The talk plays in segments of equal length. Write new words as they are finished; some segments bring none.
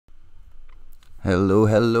Hello,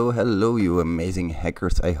 hello, hello, you amazing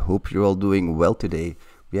hackers. I hope you're all doing well today.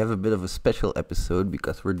 We have a bit of a special episode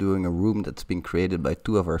because we're doing a room that's been created by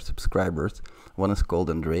two of our subscribers. One is called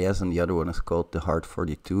Andreas and the other one is called The Heart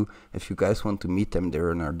 42. If you guys want to meet them,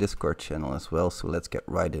 they're in our Discord channel as well, so let's get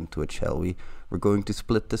right into it, shall we? We're going to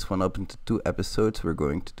split this one up into two episodes. We're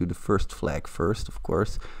going to do the first flag first, of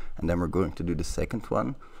course, and then we're going to do the second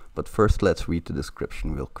one. But first, let's read the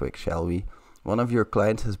description real quick, shall we? One of your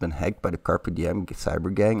clients has been hacked by the Carpe diem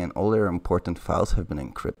cyber gang and all their important files have been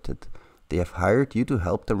encrypted. They have hired you to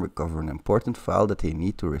help them recover an important file that they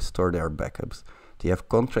need to restore their backups. They have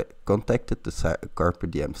contacted the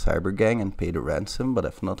Carpe diem cyber gang and paid a ransom but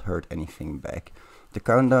have not heard anything back. The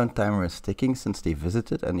countdown timer is ticking since they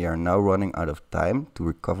visited and they are now running out of time to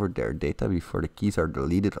recover their data before the keys are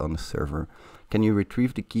deleted on the server. Can you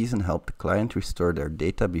retrieve the keys and help the client restore their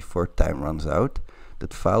data before time runs out?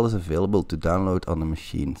 That file is available to download on the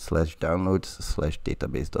machine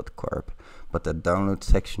 /downloads/database.carp, but that download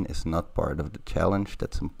section is not part of the challenge.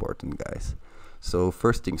 That's important, guys. So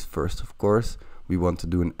first things first, of course, we want to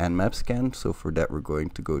do an nmap scan. So for that, we're going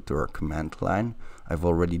to go to our command line. I've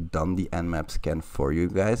already done the nmap scan for you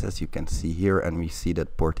guys, as you can see here, and we see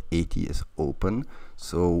that port 80 is open.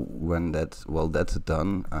 So when that's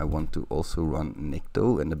done, I want to also run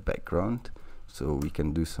Nikto in the background. So we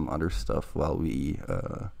can do some other stuff while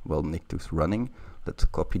Nikto's running. Let's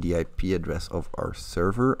copy the IP address of our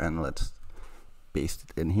server and let's paste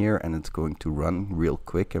it in here, and it's going to run real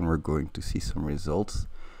quick and we're going to see some results.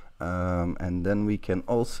 And then we can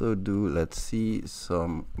also do, let's see,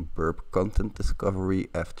 some burp content discovery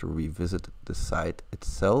after we visit the site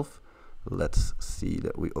itself. Let's see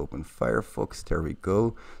that we open Firefox. There we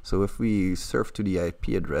go. So if we surf to the IP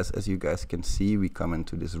address, as you guys can see, we come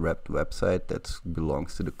into this wrapped website that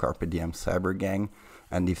belongs to the Carpe diem cyber gang,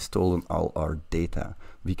 and they've stolen all our data.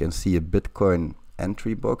 We can see a Bitcoin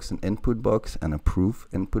entry box, an input box, and a proof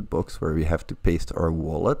input box where we have to paste our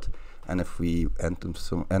wallet. And if we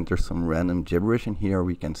enter some random gibberish in here,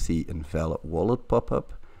 we can see invalid wallet pop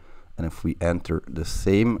up. And if we enter the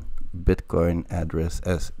same Bitcoin address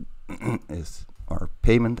as is our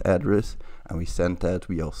payment address and we send that,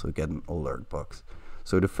 we also get an alert box.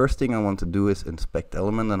 So the first thing I want to do is inspect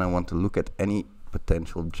element, and I want to look at any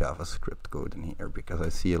potential JavaScript code in here because I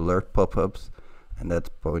see alert pop-ups and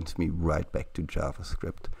that points me right back to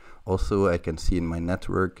JavaScript. Also, I can see in my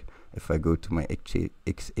network, if I go to my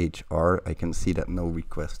XHR, I can see that no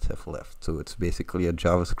requests have left. So it's basically a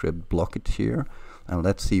JavaScript blockage here, and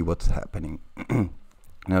let's see what's happening.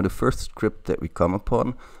 Now the first script that we come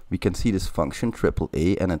upon, we can see this function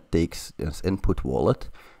AAA, and it takes as input wallet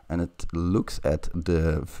and it looks at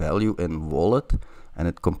the value in wallet and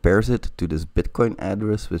it compares it to this Bitcoin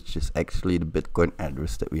address, which is actually the Bitcoin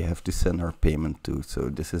address that we have to send our payment to.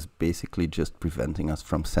 So this is basically just preventing us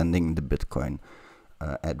from sending the Bitcoin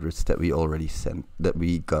address that we already sent, that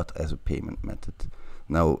we got as a payment method.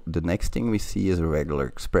 Now the next thing we see is a regular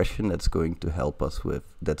expression that's going to help us with,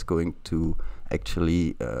 that's going to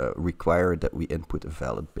actually require that we input a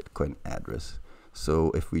valid Bitcoin address.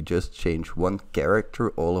 So if we just change one character,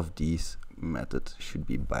 all of these methods should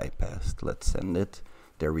be bypassed. Let's send it.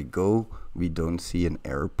 There we go. We don't see an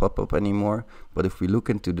error pop up anymore. But if we look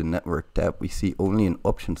into the network tab, we see only an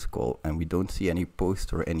options call and we don't see any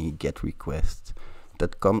post or any get requests.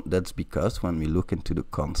 That's because when we look into the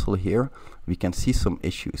console here, we can see some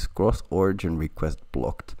issues. Cross origin request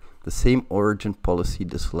blocked. The same origin policy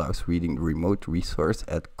disallows reading the remote resource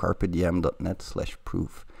at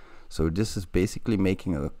carpediem.net/proof. So this is basically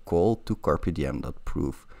making a call to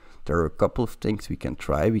carpediem.proof. There are a couple of things we can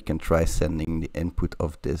try. We can try sending the input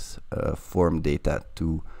of this form data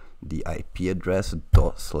to the IP address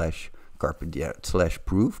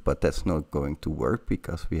 /carpediem/proof, but that's not going to work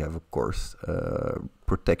because we have a course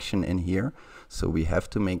protection in here. So we have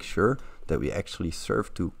to make sure that we actually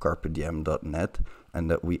serve to carpediem.net and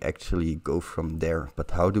that we actually go from there.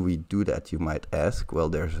 But how do we do that, you might ask? Well,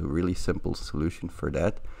 there's a really simple solution for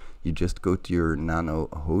that. You just go to your nano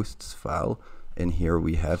hosts file. In here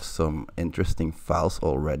we have some interesting files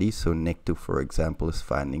already. So Nikto, for example, is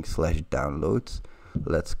finding /downloads.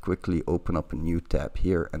 Let's quickly open up a new tab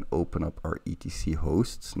here and open up our etc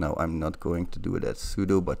hosts. Now I'm not going to do it as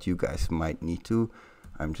sudo, but you guys might need to.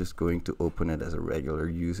 I'm just going to open it as a regular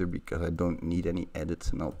user because I don't need any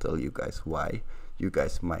edits, and I'll tell you guys why. You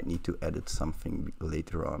guys might need to edit something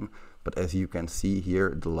later on. But as you can see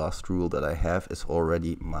here, the last rule that I have is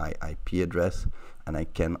already my IP address, and I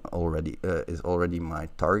can already is already my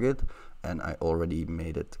target, and I already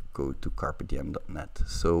made it go to carpediem.net.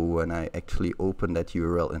 So when I actually open that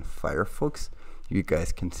URL in Firefox, you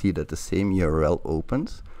guys can see that the same URL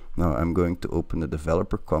opens, Now I'm going to open the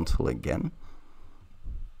developer console again.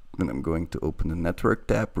 And I'm going to open the network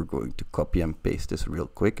tab. We're going to copy and paste this real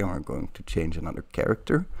quick, and we're going to change another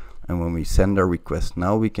character. And when we send our request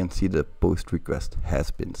now, we can see the post request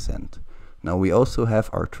has been sent. Now we also have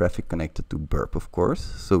our traffic connected to Burp, of course.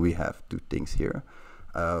 So we have two things here.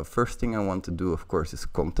 First thing I want to do, of course, is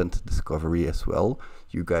content discovery as well.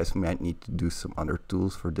 You guys might need to do some other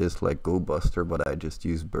tools for this, like GoBuster, but I just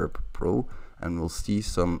use Burp Pro, and we'll see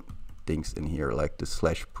some things in here like the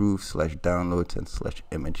 /proof, /downloads, and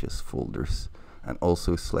 /images folders, and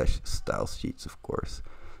also /style sheets, of course.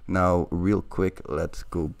 Now real quick, let's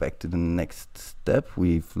go back to the next step.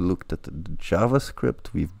 We've looked at the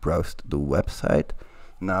JavaScript, we've browsed the website.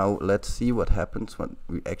 Now let's see what happens when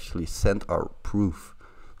we actually send our proof.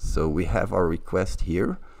 So we have our request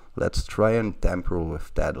here. Let's try and tamper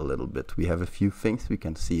with that a little bit. We have a few things we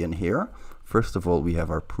can see in here. First of all, we have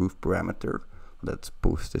our proof parameter. Let's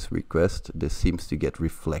post this request. This seems to get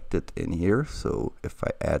reflected in here. So if I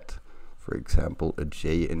add, for example, a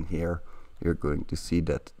J in here, you're going to see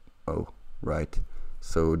that, oh, right.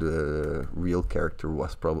 So the real character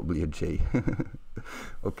was probably a J.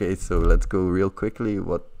 Okay, so let's go real quickly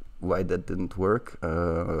why that didn't work.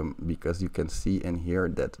 Because you can see in here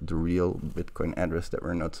that the real Bitcoin address that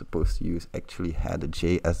we're not supposed to use actually had a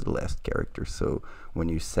J as the last character. So when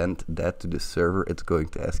you send that to the server, it's going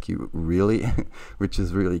to ask you really, which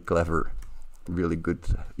is really clever. Really good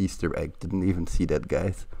Easter egg. Didn't even see that,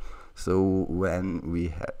 guys. So when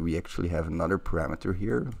we actually have another parameter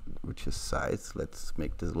here, which is size. Let's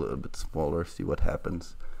make this a little bit smaller, see what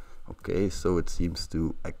happens. Okay, so it seems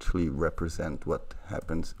to actually represent what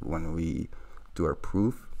happens when we do our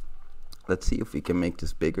proof. Let's see if we can make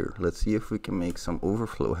this bigger. Let's see if we can make some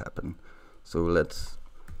overflow happen. So let's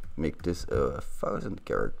make this 1,000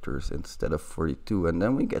 characters instead of 42, and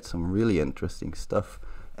then we get some really interesting stuff.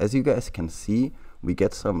 As you guys can see, we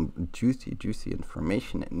get some juicy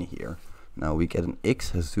information in here. Now we get an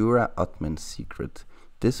xhazura admin secret.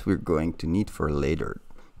 This we're going to need for later.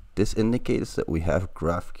 This indicates that we have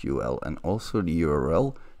GraphQL, and also the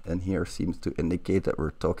URL in here seems to indicate that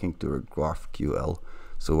we're talking to a GraphQL.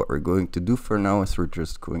 So what we're going to do for now is we're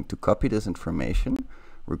just going to copy this information.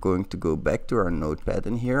 We're going to go back to our notepad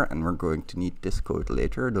in here, and we're going to need this code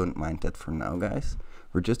later. Don't mind that for now, guys.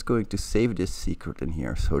 We're just going to save this secret in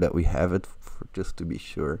here so that we have it for just to be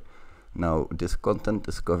sure. Now this content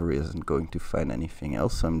discovery isn't going to find anything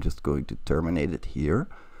else, so I'm just going to terminate it here.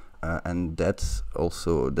 And that's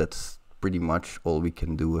pretty much all we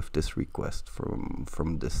can do with this request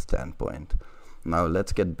from this standpoint. Now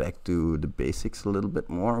let's get back to the basics a little bit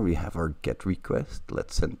more. We have our get request.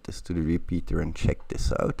 Let's send this to the repeater and check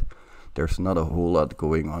this out. There's not a whole lot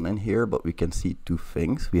going on in here, but we can see two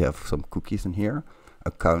things. We have some cookies in here,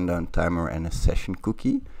 a countdown timer and a session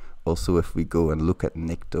cookie. Also, if we go and look at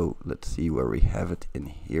Nikto, let's see where we have it in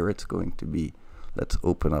here. It's going to be, let's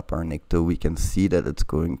open up our Nikto. We can see that it's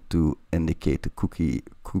going to indicate the cookie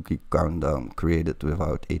countdown created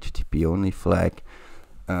without HTTP only flag.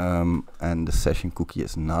 And the session cookie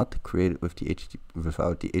is not created with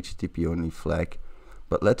without the HTTP only flag.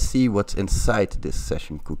 But let's see what's inside this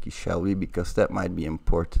session cookie, shall we? Because that might be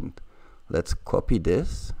important. Let's copy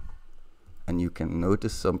this. And you can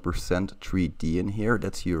notice some %3D in here.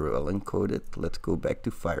 That's URL encoded. Let's go back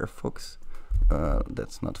to Firefox.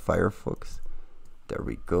 That's not Firefox. There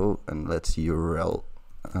we go. And let's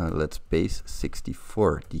let's base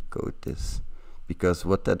 64 decode this. Because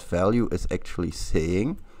what that value is actually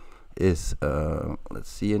saying is, let's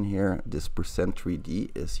see in here, this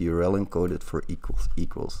 %3D is URL encoded for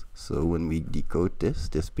equals. So when we decode this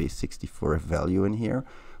base 64 value in here,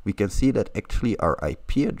 we can see that actually our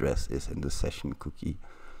IP address is in the session cookie.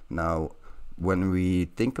 Now, when we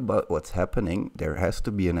think about what's happening, there has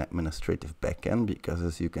to be an administrative backend, because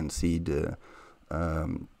as you can see, the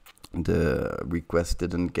request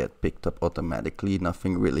didn't get picked up automatically.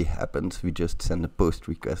 Nothing really happens. We just send a post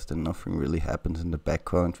request and nothing really happens in the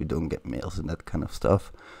background. We don't get mails and that kind of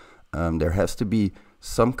stuff. There has to be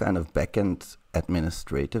some kind of backend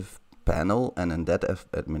administrative panel, and in that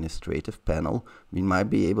administrative panel we might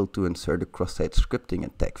be able to insert a cross-site scripting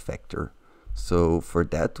attack vector. So for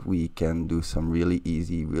that we can do some really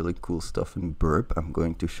easy, really cool stuff in Burp. I'm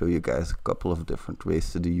going to show you guys a couple of different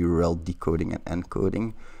ways to do URL decoding and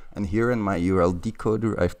encoding. And here in my URL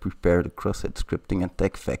decoder I've prepared a cross-site scripting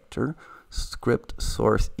attack vector, script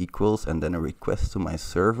source equals, and then a request to my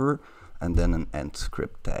server, and then an end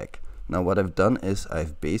script tag. Now what I've done is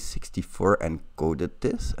I've base64 encoded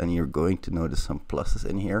this, and you're going to notice some pluses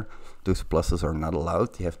in here. Those pluses are not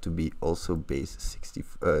allowed. They have to be also base60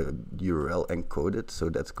 URL encoded, so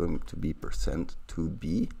that's going to be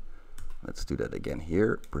 %2b. Let's do that again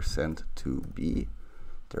here, %2b.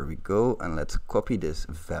 There we go, and let's copy this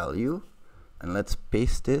value and let's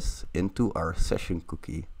paste this into our session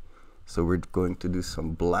cookie. So we're going to do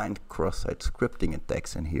some blind cross-site scripting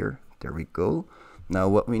attacks in here. There we go. Now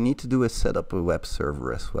what we need to do is set up a web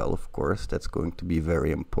server as well, of course. That's going to be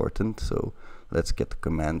very important. So let's get the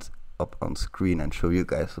command up on screen and show you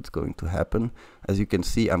guys what's going to happen. As you can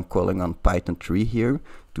see, I'm calling on Python 3 here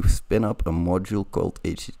to spin up a module called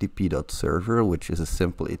http.server, which is a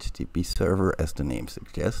simple HTTP server as the name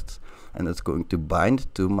suggests, and it's going to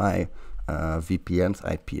bind to my VPN's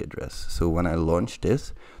IP address. So when I launch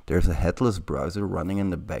this, there's a headless browser running in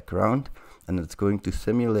the background, and it's going to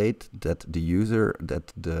simulate that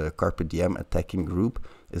the Carpe diem attacking group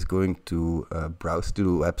is going to browse to the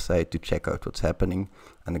website to check out what's happening,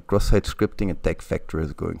 and the cross-site scripting attack vector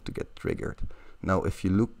is going to get triggered. Now if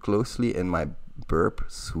you look closely in my burp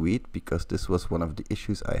suite, because this was one of the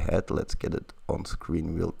issues I had, let's get it on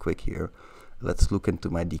screen real quick here. Let's look into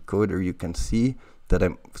my decoder. You can see that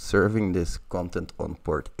I'm serving this content on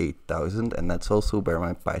port 8000, and that's also where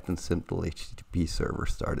my Python simple HTTP server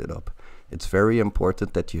started up. It's very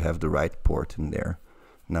important that you have the right port in there.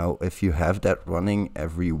 Now if you have that running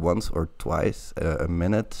every once or twice a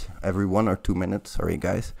minute, every 1 or 2 minutes, sorry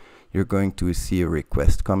guys, you're going to see a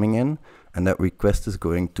request coming in, and that request is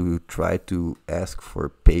going to try to ask for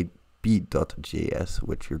p.js,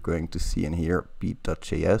 which you're going to see in here,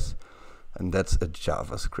 p.js, and that's a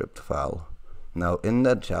JavaScript file. Now in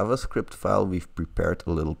that JavaScript file we've prepared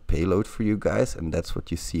a little payload for you guys, and that's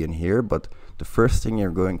what you see in here, but the first thing you're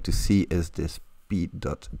going to see is this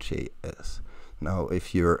p.js. Now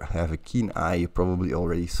if you have a keen eye, you probably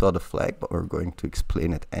already saw the flag, but we're going to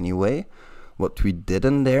explain it anyway. What we did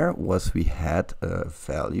in there was we had a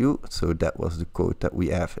value, so that was the code that we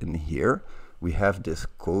have in here. We have this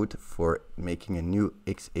code for making a new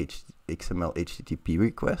XML HTTP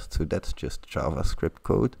request, so that's just JavaScript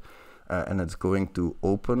code. And it's going to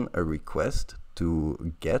open a request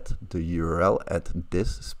to get the URL at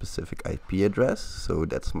this specific IP address. So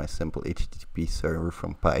that's my simple HTTP server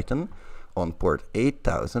from Python on port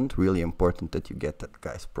 8000. Really important that you get that,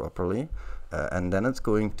 guys, properly. And then it's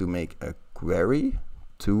going to make a query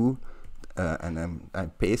to, and then I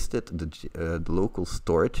pasted the local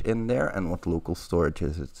storage in there. And what local storage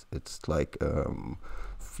is, it's like,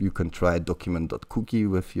 you can try document.cookie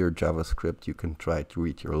with your JavaScript. You can try to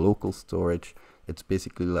read your local storage. It's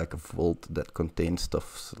basically like a vault that contains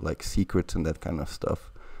stuff like secrets and that kind of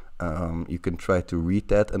stuff. You can try to read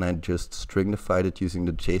that, and I just stringified it using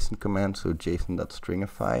the JSON command, so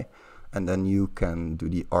json.stringify, and then you can do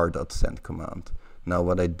the r.send command. Now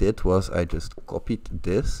what I did was I just copied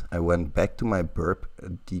this. I went back to my burp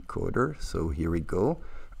decoder, so here we go.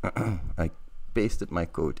 I pasted my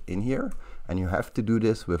code in here, and you have to do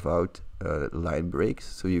this without line breaks,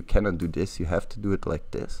 so you cannot do this, you have to do it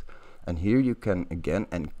like this. And here you can again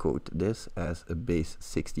encode this as a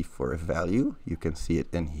base64 value. You can see it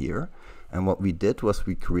in here. And what we did was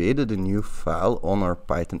we created a new file on our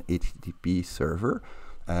Python HTTP server,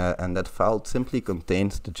 and that file simply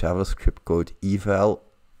contains the JavaScript code eval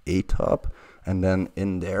atop, and then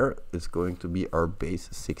in there is going to be our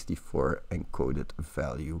base64 encoded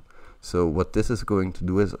value. So what this is going to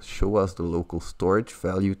do is show us the local storage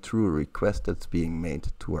value through a request that's being made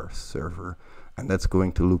to our server. And that's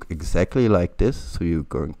going to look exactly like this. So you're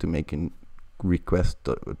going to make a request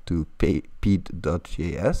to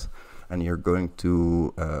p.js, and you're going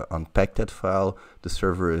to unpack that file. The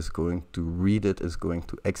server is going to read it, is going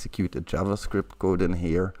to execute the JavaScript code in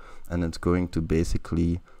here, and it's going to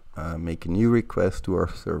basically make a new request to our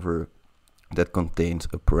server that contains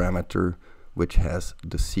a parameter which has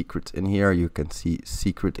the secrets in here. You can see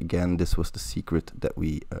secret again. This was the secret that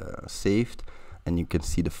we saved, and you can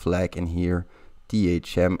see the flag in here,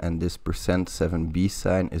 THM, and this %7b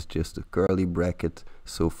sign is just a curly bracket.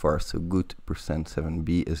 So far so good.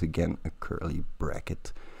 %7b is again a curly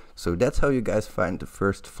bracket. So that's how you guys find the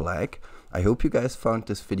first flag. I hope you guys found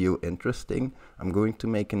this video interesting. I'm going to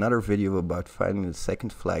make another video about finding the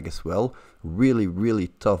second flag as well. Really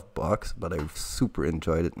tough box, but I super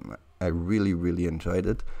enjoyed it. I really enjoyed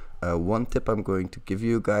it. One tip I'm going to give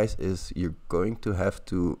you guys is you're going to have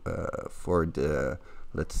to, for the,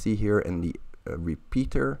 let's see here in the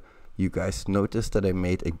repeater, you guys noticed that I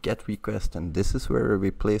made a GET request, and this is where I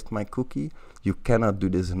replaced my cookie. You cannot do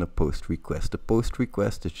this in a POST request. The POST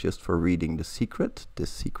request is just for reading the secret,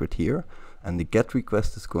 this secret here, and the get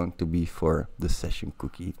request is going to be for the session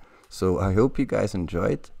cookie. So I hope you guys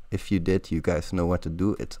enjoyed. If you did, you guys know what to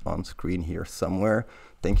do. It's on screen here somewhere.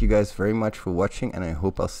 Thank you guys very much for watching, and I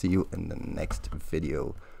hope I'll see you in the next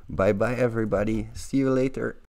video. Bye bye everybody. See you later.